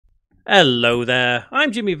Hello there,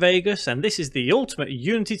 I'm Jimmy Vegas and this is the ultimate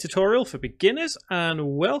Unity tutorial for beginners,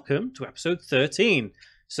 and welcome to episode 13.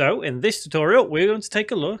 So in this tutorial we're going to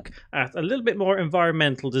take a look at a little bit more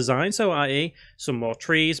environmental design, so i.e. some more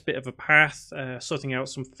trees, bit of a path, sorting out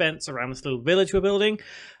some fence around this little village we're building,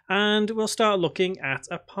 and we'll start looking at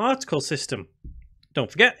a particle system.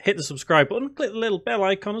 Don't forget, hit the subscribe button, click the little bell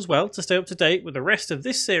icon as well to stay up to date with the rest of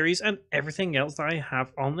this series and everything else that I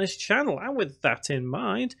have on this channel. And with that in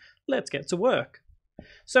mind, let's get to work.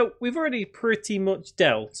 So we've already pretty much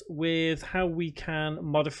dealt with how we can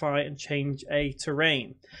modify and change a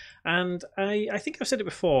terrain. And I think I've said it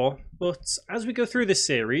before, but as we go through this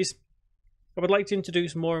series, I would like to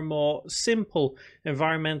introduce more and more simple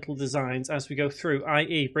environmental designs as we go through,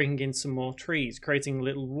 i.e. bringing in some more trees, creating a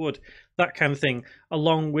little wood, that kind of thing,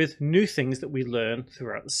 along with new things that we learn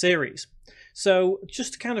throughout the series. So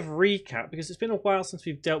just to kind of recap, because it's been a while since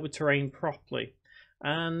we've dealt with terrain properly,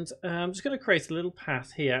 and I'm just going to create a little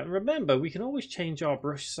path here. And remember, we can always change our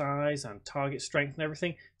brush size and target strength and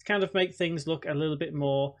everything to kind of make things look a little bit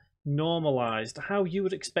more normalized, how you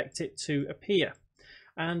would expect it to appear.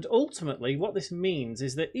 And ultimately what this means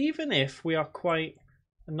is that even if we are quite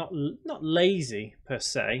not lazy per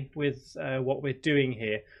se with what we're doing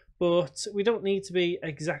here, but we don't need to be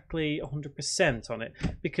exactly 100% on it,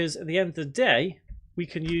 because at the end of the day we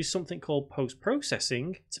can use something called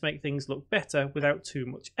post-processing to make things look better without too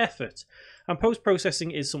much effort. And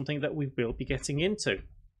post-processing is something that we will be getting into.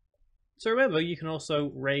 So remember, you can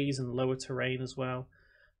also raise and lower terrain as well.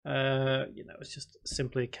 It's just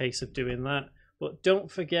simply a case of doing that. But don't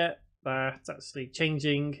forget that actually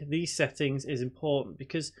changing these settings is important,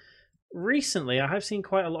 because recently I have seen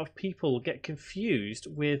quite a lot of people get confused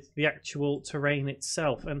with the actual terrain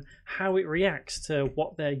itself and how it reacts to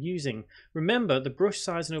what they're using. Remember, the brush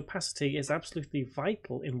size and opacity is absolutely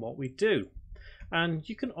vital in what we do. And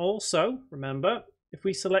you can also, remember, if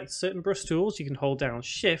we select certain brush tools, you can hold down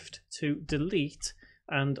Shift to delete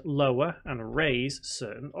and lower and raise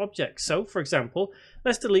certain objects. So for example,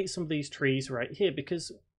 let's delete some of these trees right here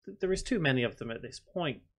because there is too many of them at this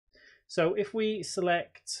point. So if we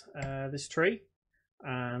select this tree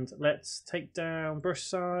and let's take down brush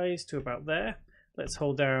size to about there, let's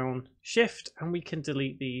hold down Shift and we can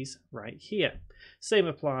delete these right here. Same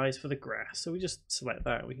applies for the grass. So we just select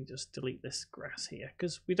that, we can just delete this grass here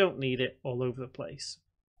because we don't need it all over the place.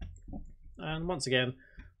 And once again,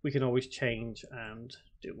 we can always change and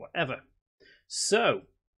do whatever. So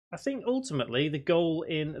I think ultimately the goal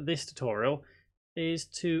in this tutorial is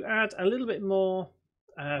to add a little bit more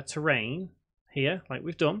terrain here, like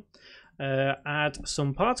we've done, add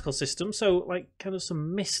some particle systems, so like kind of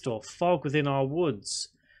some mist or fog within our woods.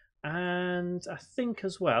 And I think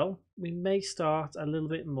as well we may start a little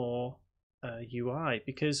bit more UI,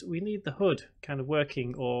 because we need the hood kind of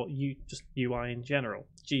working, or just UI in general,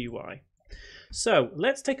 GUI. So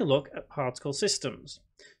let's take a look at particle systems.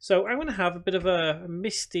 So I'm going to have a bit of a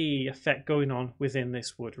misty effect going on within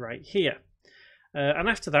this wood right here. And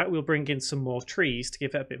after that we'll bring in some more trees to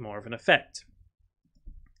give it a bit more of an effect.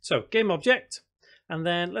 So game object, and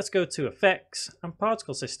then let's go to effects and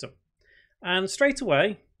particle system. And straight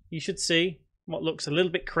away you should see what looks a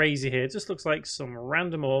little bit crazy here. It just looks like some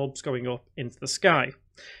random orbs going up into the sky.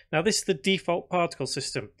 Now this is the default particle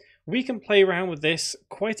system. We can play around with this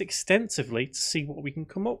quite extensively to see what we can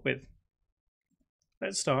come up with.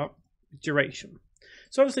 Let's start with duration.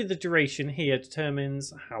 So obviously the duration here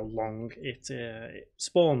determines how long it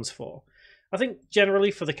spawns for. I think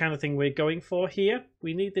generally for the kind of thing we're going for here,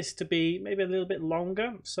 we need this to be maybe a little bit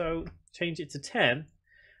longer. So change it to 10,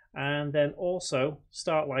 and then also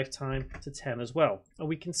start lifetime to 10 as well. And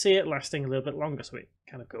we can see it lasting a little bit longer, so it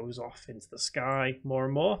kind of goes off into the sky more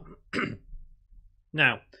and more.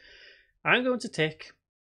 Now, I'm going to tick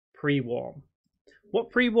pre-warm. What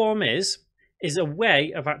pre-warm is a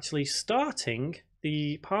way of actually starting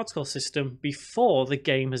the particle system before the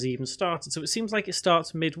game has even started. So it seems like it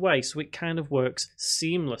starts midway, so it kind of works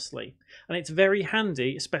seamlessly. And it's very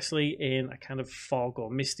handy, especially in a kind of fog or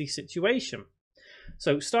misty situation.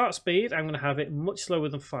 So start speed, I'm going to have it much slower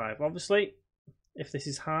than 5. Obviously, if this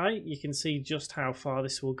is high, you can see just how far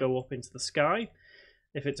this will go up into the sky.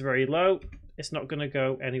 If it's very low, it's not going to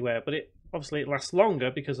go anywhere, but obviously it lasts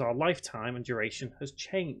longer because our lifetime and duration has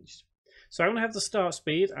changed. So I'm going to have the start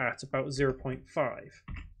speed at about 0.5.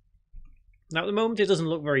 Now at the moment it doesn't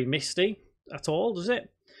look very misty at all, does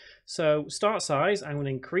it? So start size, I'm going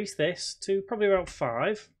to increase this to probably about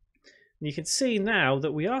 5. And you can see now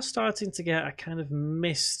that we are starting to get a kind of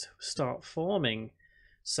mist start forming.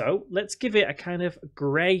 So let's give it a kind of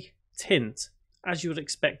grey tint, as you would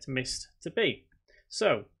expect mist to be.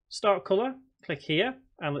 So start color, click here,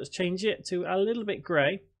 and let's change it to a little bit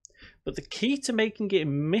grey. But the key to making it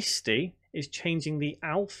misty is changing the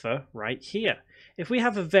alpha right here. If we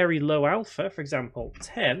have a very low alpha, for example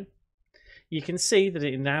 10, you can see that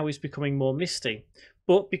it now is becoming more misty.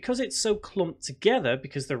 But because it's so clumped together,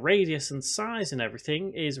 because the radius and size and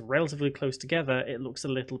everything is relatively close together, it looks a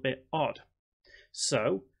little bit odd.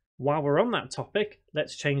 So while we're on that topic,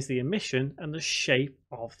 let's change the emission and the shape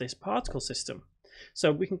of this particle system.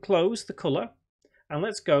 So we can close the colour and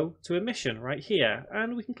let's go to emission right here,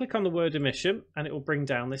 and we can click on the word emission and it will bring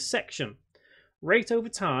down this section. Rate over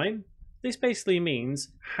time, this basically means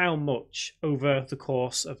how much over the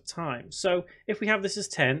course of time. So if we have this as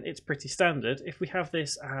 10, it's pretty standard. If we have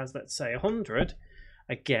this as, let's say, 100,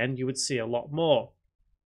 again, you would see a lot more.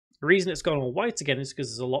 The reason it's gone all white again is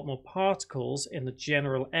because there's a lot more particles in the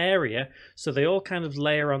general area, so they all kind of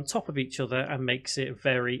layer on top of each other and makes it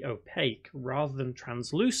very opaque rather than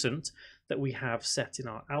translucent that we have set in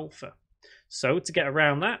our alpha. So to get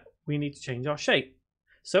around that, we need to change our shape.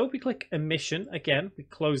 So we click emission again, we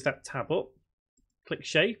close that tab up, click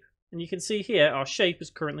shape, and you can see here our shape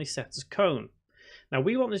is currently set as cone. Now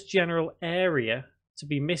we want this general area to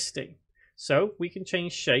be misty, so we can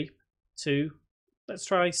change shape to, let's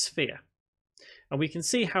try sphere. And we can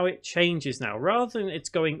see how it changes now. Rather than it's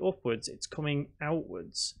going upwards, it's coming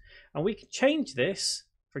outwards. And we can change this,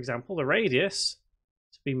 for example, the radius,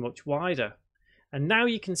 to be much wider. And now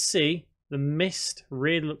you can see the mist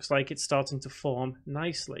really looks like it's starting to form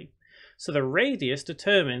nicely. So the radius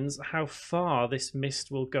determines how far this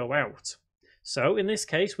mist will go out. So in this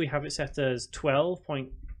case, we have it set as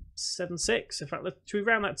 12.76. In fact, should we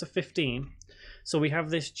round that to 15? So we have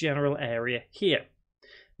this general area here.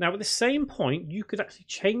 Now at the same point, you could actually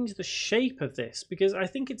change the shape of this, because I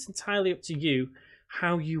think it's entirely up to you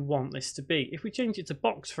how you want this to be. If we change it to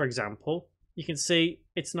box, for example, you can see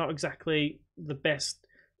it's not exactly the best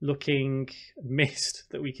looking mist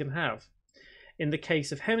that we can have. In the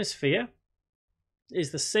case of hemisphere, is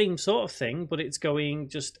the same sort of thing, but it's going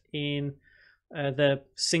just in the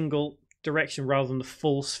single direction rather than the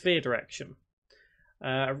full sphere direction.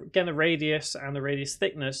 Again, the radius and the radius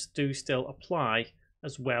thickness do still apply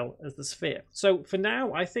as well as the sphere. So for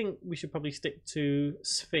now, I think we should probably stick to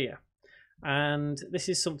sphere. And this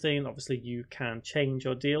is something obviously you can change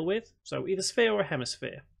or deal with. So either sphere or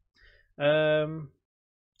hemisphere. So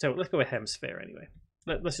let's go with hemisphere anyway.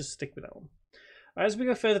 Let's just stick with that one. As we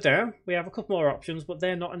go further down, we have a couple more options, but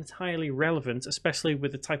they're not entirely relevant, especially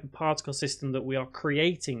with the type of particle system that we are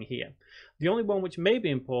creating here. The only one which may be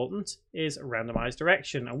important is randomized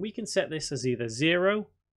direction, and we can set this as either 0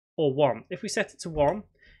 or 1. If we set it to 1,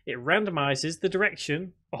 it randomizes the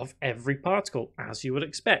direction of every particle, as you would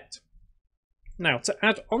expect. Now, to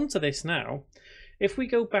add on to this now, if we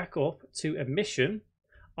go back up to emission,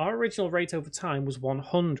 our original rate over time was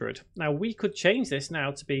 100. Now, we could change this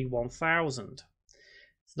now to be 1000.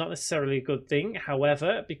 It's not necessarily a good thing.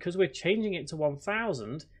 However, because we're changing it to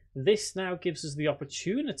 1000, this now gives us the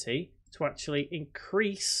opportunity to actually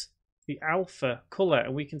increase the alpha color,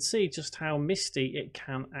 and we can see just how misty it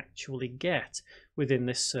can actually get within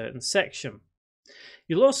this certain section.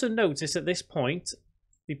 You'll also notice at this point,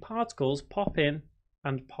 the particles pop in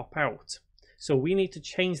and pop out. So we need to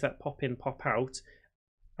change that pop in, pop out.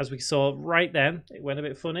 As we saw right then, it went a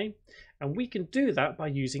bit funny, and we can do that by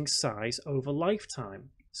using size over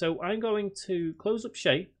lifetime. So I'm going to close up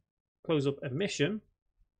shape, close up emission,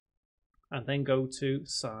 and then go to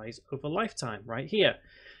size over lifetime right here.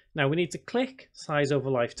 Now we need to click size over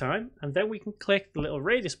lifetime, and then we can click the little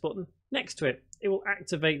radius button next to it. It will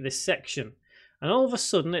activate this section, and all of a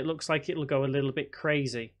sudden it looks like it'll go a little bit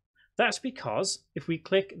crazy. That's because if we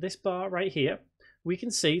click this bar right here, we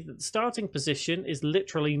can see that the starting position is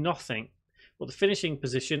literally nothing, but the finishing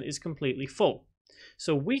position is completely full.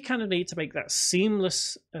 So we kind of need to make that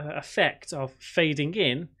seamless effect of fading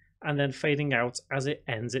in and then fading out as it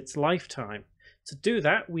ends its lifetime. To do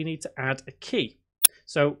that, we need to add a key.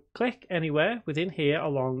 So click anywhere within here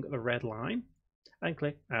along the red line and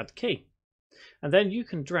click add key. And then you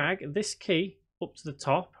can drag this key up to the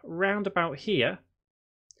top, round about here,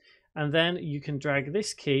 and then you can drag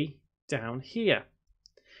this key down here.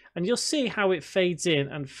 And you'll see how it fades in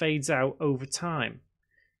and fades out over time.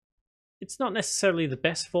 It's not necessarily the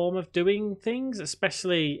best form of doing things,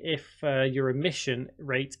 especially if your emission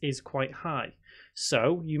rate is quite high.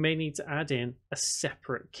 So you may need to add in a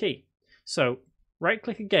separate key. So right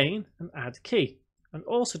click again and add key, and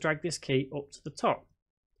also drag this key up to the top.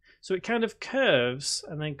 So it kind of curves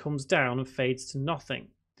and then comes down and fades to nothing.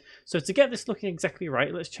 So to get this looking exactly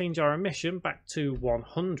right, let's change our emission back to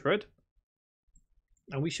 100.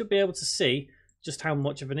 And we should be able to see just how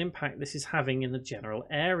much of an impact this is having in the general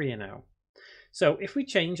area now. So if we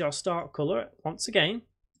change our start color once again,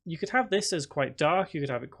 you could have this as quite dark, you could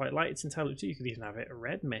have it quite light, it's entirely up to you. You could even have it a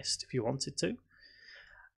red mist if you wanted to,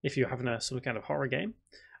 if you're having some kind of horror game.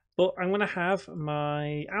 But I'm going to have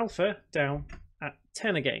my alpha down at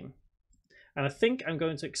 10 again. And I think I'm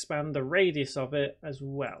going to expand the radius of it as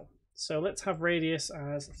well. So let's have radius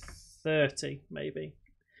as 30 maybe.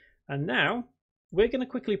 And now we're going to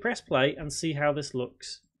quickly press play and see how this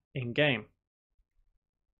looks in game.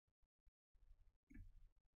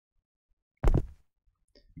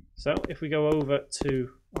 So if we go over to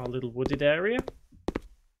our little wooded area,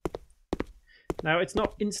 now it's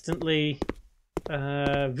not instantly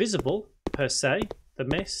visible per se, the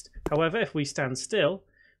mist. However, if we stand still,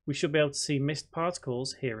 we should be able to see mist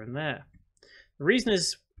particles here and there. The reason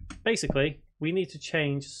is basically we need to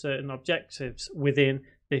change certain objectives within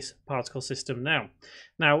this particle system now.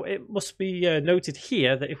 Now it must be noted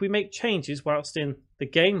here that if we make changes whilst in the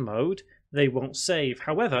game mode, they won't save.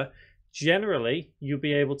 However, generally you'll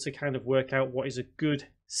be able to kind of work out what is a good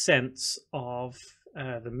sense of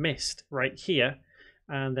the mist right here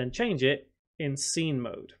and then change it in scene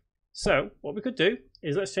mode. So what we could do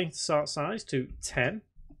is let's change the start size to 10.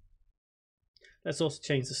 Let's also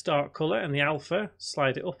change the start color and the alpha,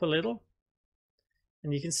 slide it up a little,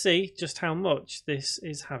 and you can see just how much this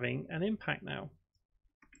is having an impact now.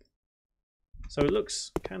 So it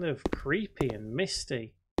looks kind of creepy and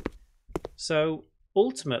misty. So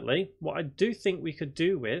ultimately, what I do think we could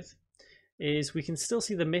do with is we can still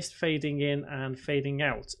see the mist fading in and fading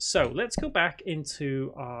out. So let's go back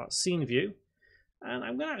into our scene view, and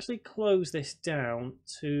I'm going to actually close this down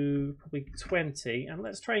to probably 20, and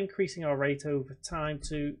let's try increasing our rate over time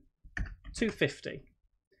to 250.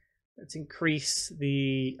 Let's increase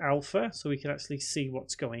the alpha so we can actually see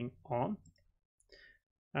what's going on.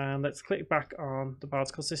 And let's click back on the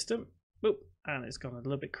particle system. Oop, and it's gone a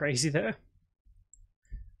little bit crazy there.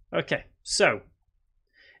 Okay, so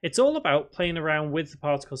it's all about playing around with the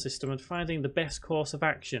particle system and finding the best course of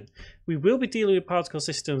action. We will be dealing with particle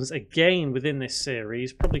systems again within this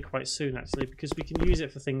series, probably quite soon actually, because we can use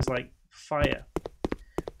it for things like fire.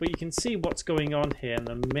 But you can see what's going on here and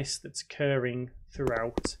the mist that's occurring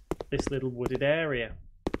throughout this little wooded area.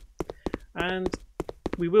 And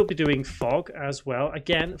we will be doing fog as well.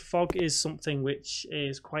 Again, fog is something which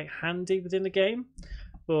is quite handy within the game,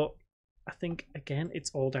 but I think, again,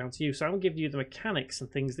 it's all down to you. So I'm going to give you the mechanics and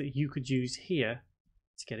things that you could use here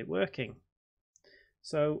to get it working.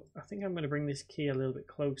 So I think I'm going to bring this key a little bit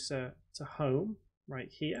closer to home, right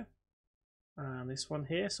here. And this one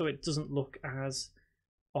here, so it doesn't look as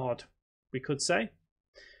odd, we could say.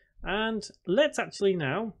 And let's actually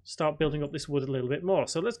now start building up this wood a little bit more.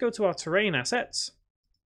 So let's go to our terrain assets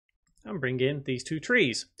and bring in these two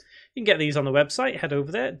trees. You can get these on the website, head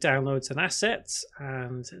over there, downloads and assets,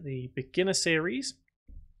 and the beginner series,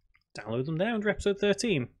 download them there under episode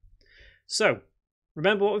 13. So,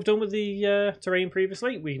 remember what we've done with the terrain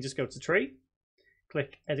previously? We can just go to tree,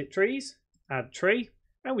 click edit trees, add tree,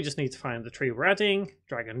 and we just need to find the tree we're adding,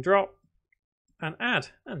 drag and drop, and add,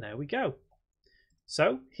 and there we go.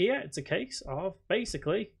 So, here it's a case of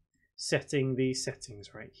basically setting these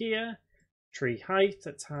settings right here, tree height,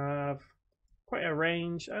 let's have quite a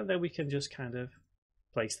range, and then we can just kind of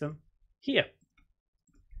place them here.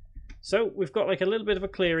 So we've got like a little bit of a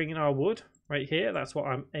clearing in our wood right here. That's what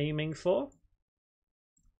I'm aiming for.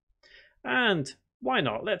 And why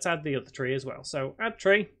not? Let's add the other tree as well. So add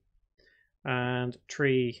tree and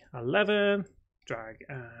tree 11, drag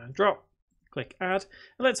and drop, click add.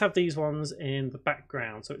 And let's have these ones in the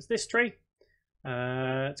background. So it's this tree.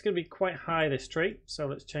 It's going to be quite high, this tree. So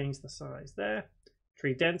let's change the size there.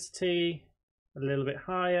 Tree density a little bit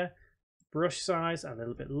higher, brush size a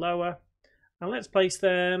little bit lower, and let's place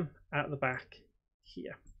them at the back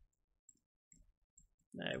here.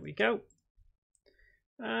 There we go.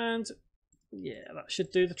 And yeah, that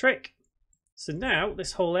should do the trick. So now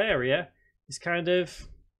this whole area is kind of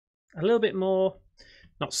a little bit more,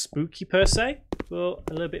 not spooky per se, but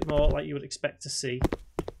a little bit more like you would expect to see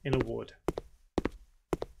in a wood.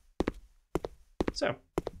 So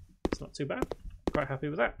it's not too bad. Quite happy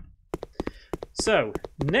with that. So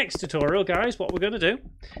next tutorial, guys, what we're going to do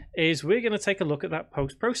is we're going to take a look at that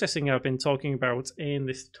post-processing I've been talking about in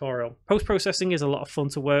this tutorial. Post-processing is a lot of fun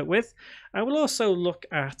to work with, and we'll also look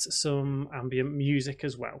at some ambient music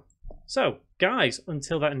as well. So guys,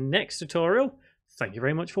 until that next tutorial, thank you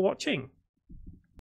very much for watching.